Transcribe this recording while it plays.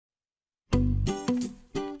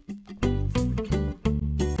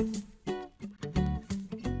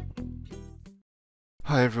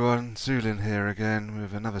Hi everyone, Zulin here again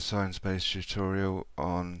with another Sinespace tutorial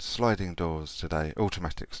on sliding doors today,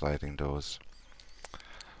 automatic sliding doors.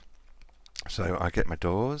 So I get my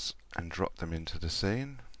doors and drop them into the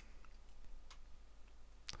scene.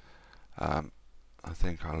 I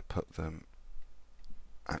think I'll put them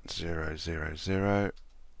at 0, 0, 0.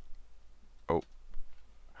 Oh,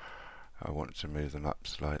 I want to move them up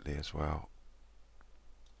slightly as well.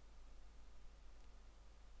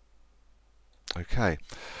 Okay,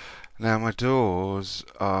 now my doors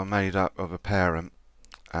are made up of a parent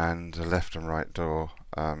and a left and right door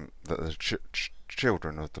that are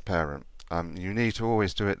children of the parent. You need to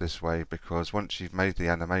always do it this way because once you've made the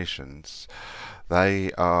animations,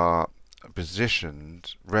 they are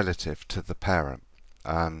positioned relative to the parent.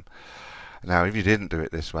 Now, if you didn't do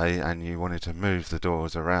it this way and you wanted to move the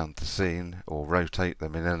doors around the scene or rotate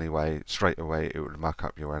them in any way, straight away it would muck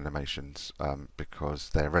up your animations because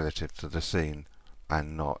they're relative to the scene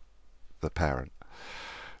and not the parent.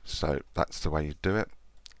 So that's the way you do it.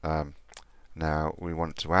 Now we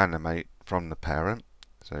want to animate from the parent,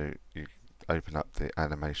 so you open up the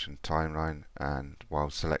animation timeline and while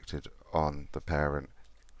selected on the parent,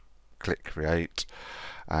 click create,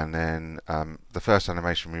 and then the first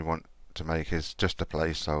animation we want to make is just a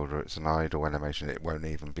placeholder. It's an idle animation, it won't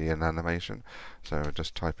even be an animation, so I'll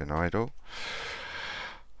just type in idle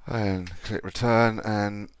and click return,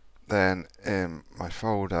 and then in my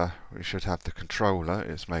folder we should have the controller.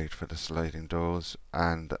 It's made for the sliding doors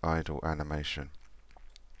and the idle animation.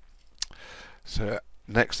 So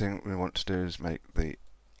next thing we want to do is make the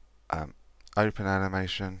open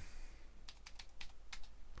animation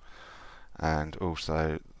and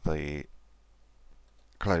also the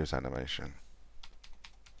close animation.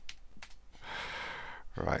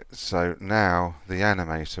 Right, so now the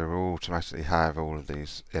animator will automatically have all of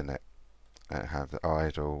these in it. It have the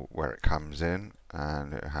idle where it comes in,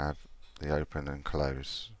 and it have the open and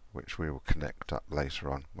close, which we will connect up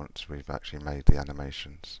later on once we've actually made the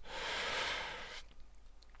animations.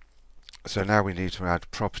 So now we need to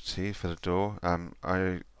add property for the door.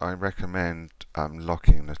 I recommend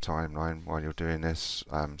locking the timeline while you're doing this,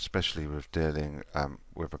 especially with dealing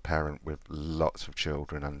with a parent with lots of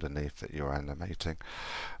children underneath that you're animating,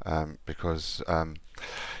 because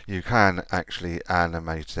you can actually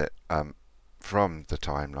animate it from the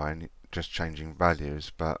timeline, just changing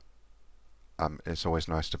values, but it's always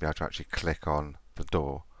nice to be able to actually click on the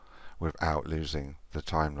door without losing the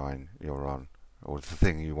timeline you're on, or the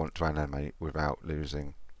thing you want to animate without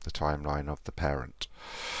losing the timeline of the parent.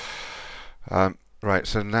 Right,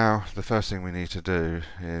 so now the first thing we need to do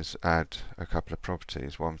is add a couple of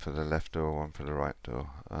properties, one for the left door, one for the right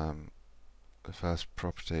door. The first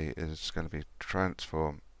property is going to be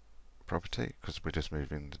transform property, because we're just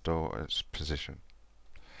moving the door its position,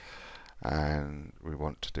 and we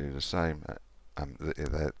want to do the same.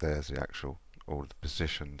 There's the actual all the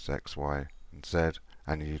positions X, Y and Z,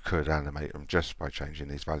 and you could animate them just by changing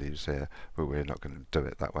these values here, but we're not going to do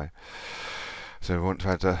it that way. So we want to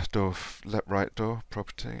add a door, right door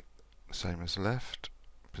property, same as left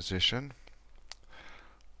position.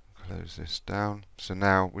 Close this down. So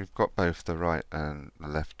now we've got both the right and the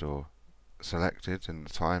left door selected in the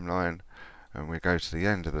timeline, and we go to the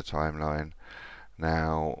end of the timeline.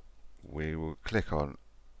 Now we will click on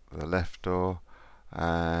the left door,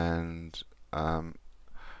 and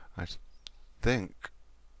I think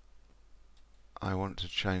I want to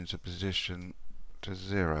change the position to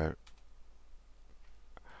 0.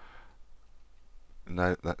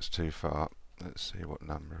 No, that's too far. Let's see what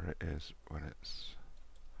number it is when it's...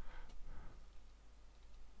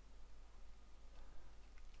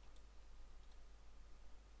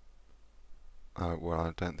 Oh, well,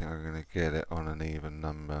 I don't think I'm going to get it on an even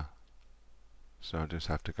number, so I'll just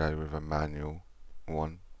have to go with a manual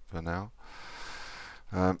one for now.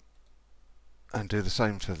 And do the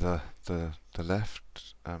same to the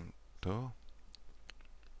left door.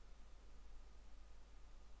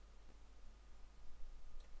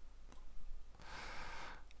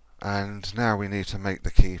 And now we need to make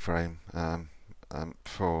the keyframe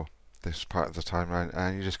for this part of the timeline,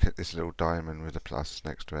 and you just click this little diamond with a plus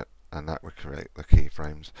next to it, and that will create the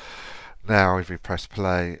keyframes. Now if we press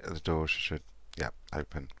play, the door should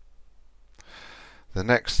open. The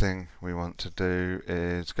next thing we want to do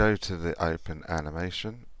is go to the open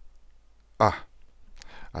animation.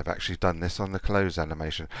 I've actually done this on the close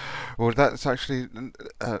animation. Well, that's actually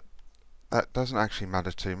that doesn't actually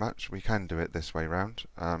matter too much. We can do it this way round.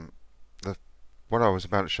 What I was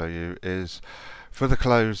about to show you is for the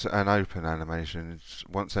close and open animations,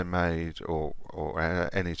 once they're made or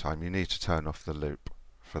at any time, you need to turn off the loop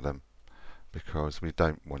for them because we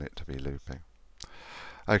don't want it to be looping.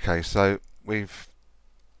 Okay, so we've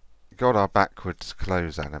got our backwards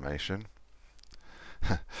close animation,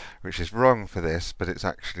 which is wrong for this, but it's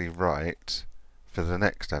actually right for the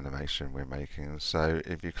next animation we're making. So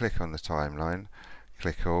if you click on the timeline,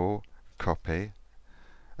 click all, copy,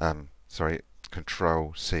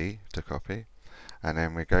 Control C to copy, and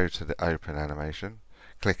then we go to the open animation,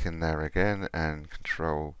 click in there again, and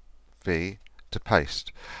Control V to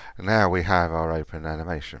paste. And now we have our open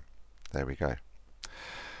animation. There we go.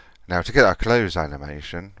 Now to get our close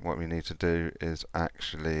animation, what we need to do is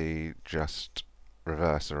actually just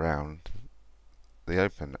reverse around the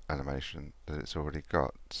open animation that it's already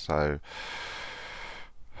got. So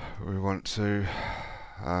we want to,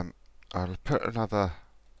 I'll put another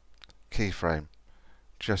keyframe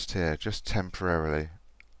just here, just temporarily.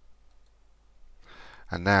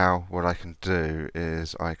 And now what I can do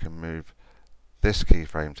is I can move this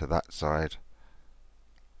keyframe to that side,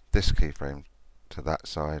 this keyframe to that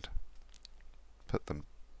side, put them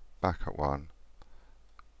back at one,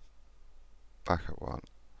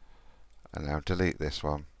 and now delete this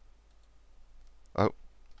one. Oh,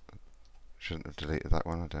 shouldn't have deleted that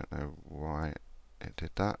one. I don't know why it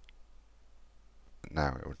did that.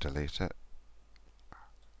 Now it will delete it.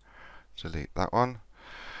 Delete that one.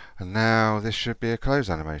 And now this should be a close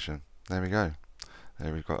animation. There we go.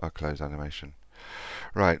 There we've got our close animation.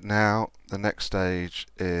 Right, now the next stage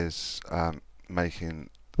is making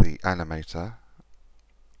the animator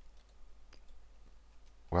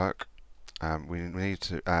work. We need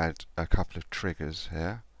to add a couple of triggers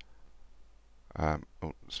here.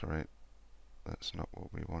 Oh, sorry, that's not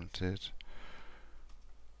what we wanted.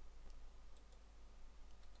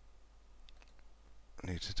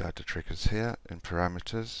 Need to add the triggers here in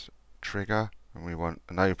parameters, trigger, and we want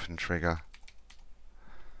an open trigger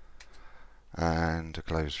and a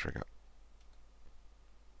close trigger.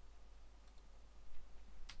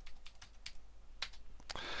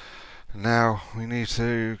 Now we need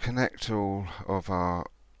to connect all of our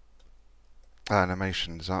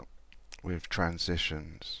animations up with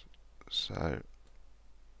transitions. So I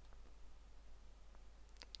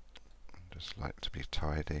just like to be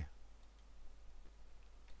tidy.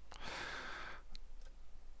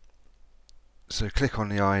 So click on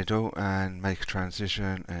the idle and make a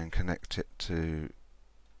transition and connect it to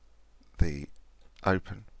the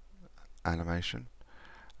open animation,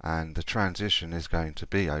 and the transition is going to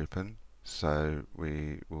be open, so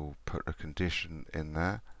we will put a condition in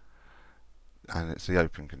there, and it's the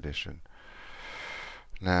open condition.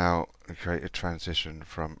 Now we create a transition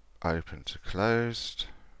from open to closed,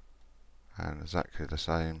 and exactly the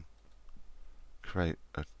same, create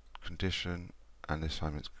a condition, and this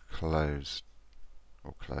time it's closed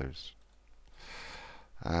or close,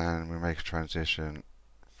 and we make a transition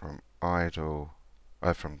from idle,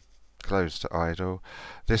 from close to idle.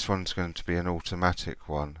 This one's going to be an automatic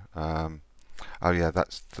one. Oh yeah,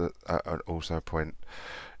 that's the also a point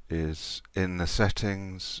is in the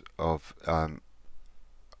settings of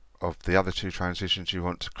the other two transitions you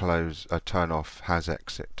want to close turn off has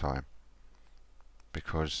exit time,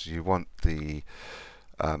 because you want the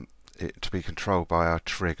it to be controlled by a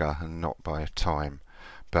trigger and not by a time.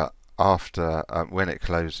 But after when it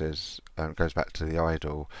closes and goes back to the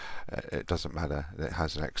idle, it doesn't matter. It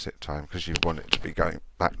has an exit time because you want it to be going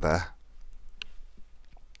back there.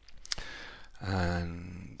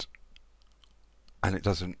 And it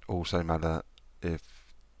doesn't also matter if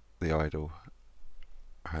the idle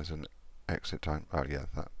has an exit time. Oh yeah,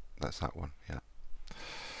 that's that one. Yeah.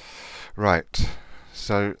 Right.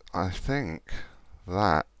 So I think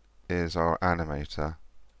that is our animator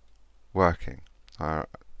working.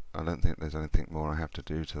 I don't think there's anything more I have to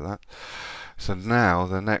do to that. So now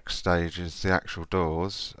the next stage is the actual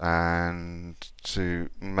doors, and to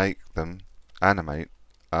make them animate,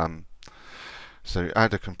 so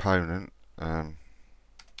add a component,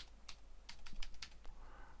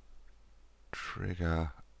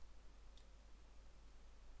 trigger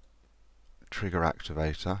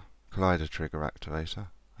activator, collider trigger activator.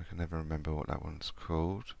 I can never remember what that one's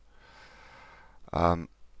called.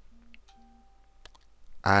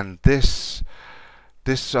 And this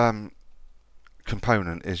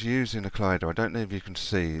component is using a collider. I don't know if you can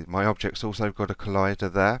see, my object's also got a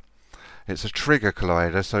collider there. It's a trigger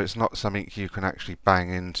collider, so it's not something you can actually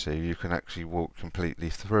bang into. You can actually walk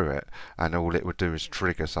completely through it, and all it would do is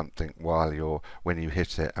trigger something when you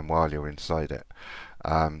hit it and while you're inside it.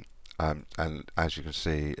 And as you can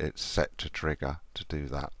see, it's set to trigger to do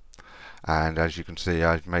that. And as you can see,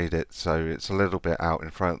 I've made it so it's a little bit out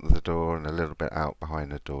in front of the door and a little bit out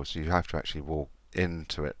behind the door, so you have to actually walk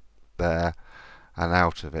into it there and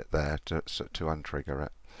out of it there to untrigger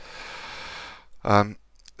it.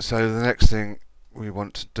 So the next thing we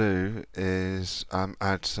want to do is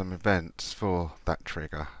add some events for that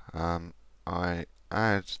trigger. I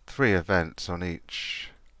add 3 events on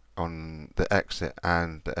the exit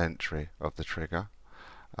and the entry of the trigger.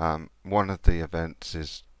 One of the events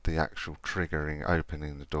is the actual triggering,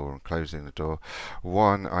 opening the door and closing the door.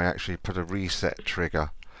 One, I actually put a reset trigger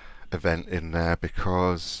event in there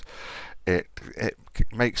because it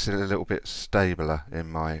makes it a little bit stabler in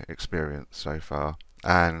my experience so far.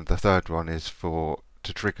 And the third one is to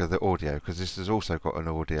trigger the audio, because this has also got an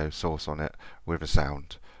audio source on it with a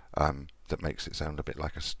sound that makes it sound a bit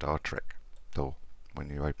like a Star Trek door when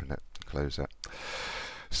you open it and close it.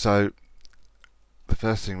 So the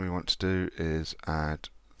first thing we want to do is add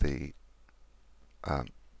the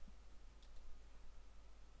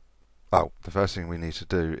the first thing we need to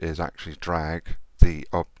do is actually drag the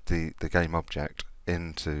game object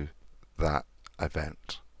into that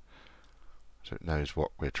event, so it knows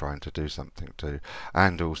what we're trying to do something to,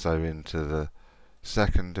 and also into the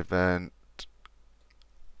second event,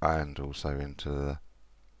 and also into the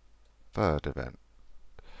third event.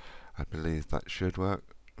 I believe that should work.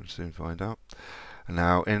 We'll soon find out.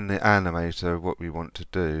 Now in the animator, what we want to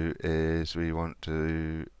do is we want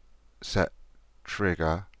to set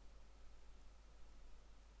trigger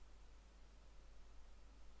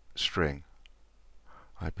string.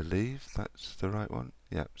 I believe that's the right one.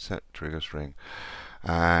 Yep, set trigger string.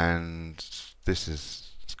 And this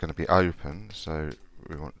is going to be open, so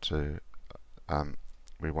we want to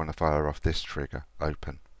fire off this trigger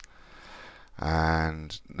open.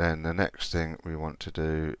 And then the next thing we want to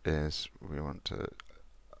do is we want to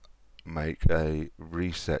make a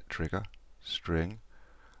reset trigger string,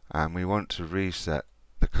 and we want to reset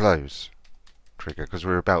the close trigger because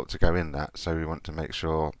we're about to go in that, so we want to make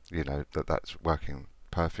sure, you know, that that's working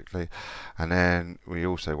perfectly. And then we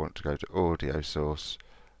also want to go to audio source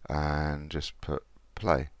and just put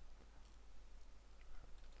play,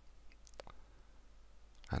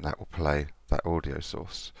 and that will play that audio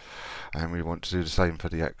source. And we want to do the same for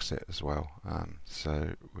the exit as well.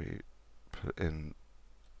 So we put in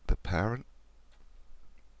the parent,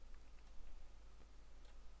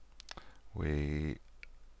 we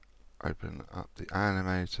open up the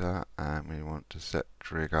animator, and we want to set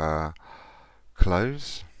trigger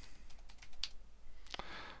close.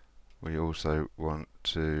 We also want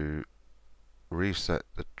to reset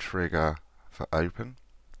the trigger for open.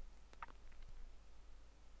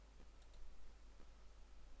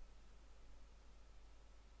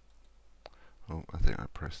 Oh, I think I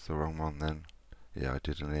pressed the wrong one then. Yeah, I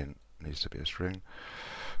did an int. Needs to be a string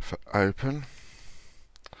for open.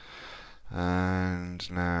 And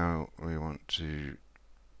now we want to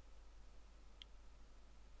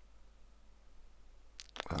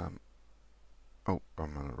oh,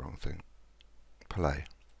 I'm on the wrong thing. Play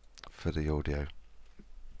for the audio.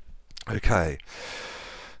 Okay,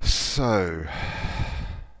 so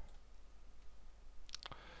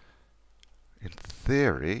in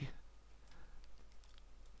theory,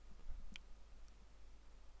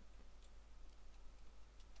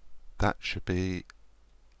 that should be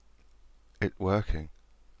it working.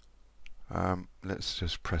 Let's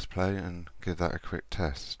just press play and give that a quick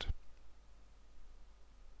test.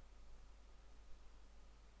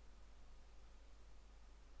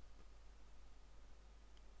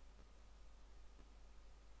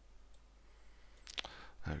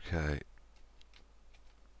 Okay,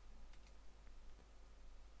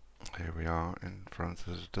 here we are in front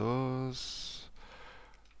of the doors.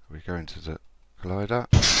 We go into the glider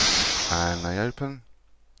and they open,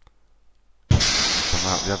 come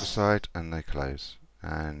out the other side and they close,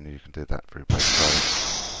 and you can do that through both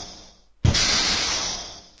sides.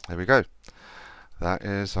 There we go. That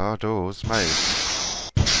is our doors made.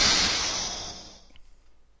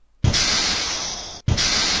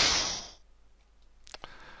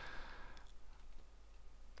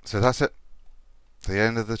 So that's it. The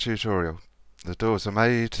end of the tutorial. The doors are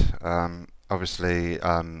made. Obviously,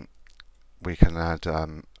 we can add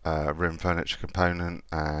a room furniture component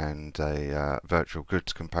and a virtual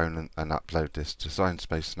goods component and upload this to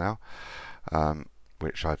Sinespace now,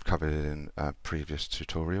 which I've covered in previous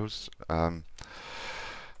tutorials.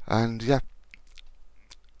 And yeah,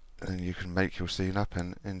 and you can make your scene up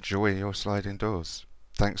and enjoy your sliding doors.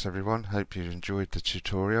 Thanks everyone, hope you enjoyed the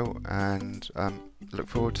tutorial, and look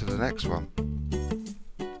forward to the next one.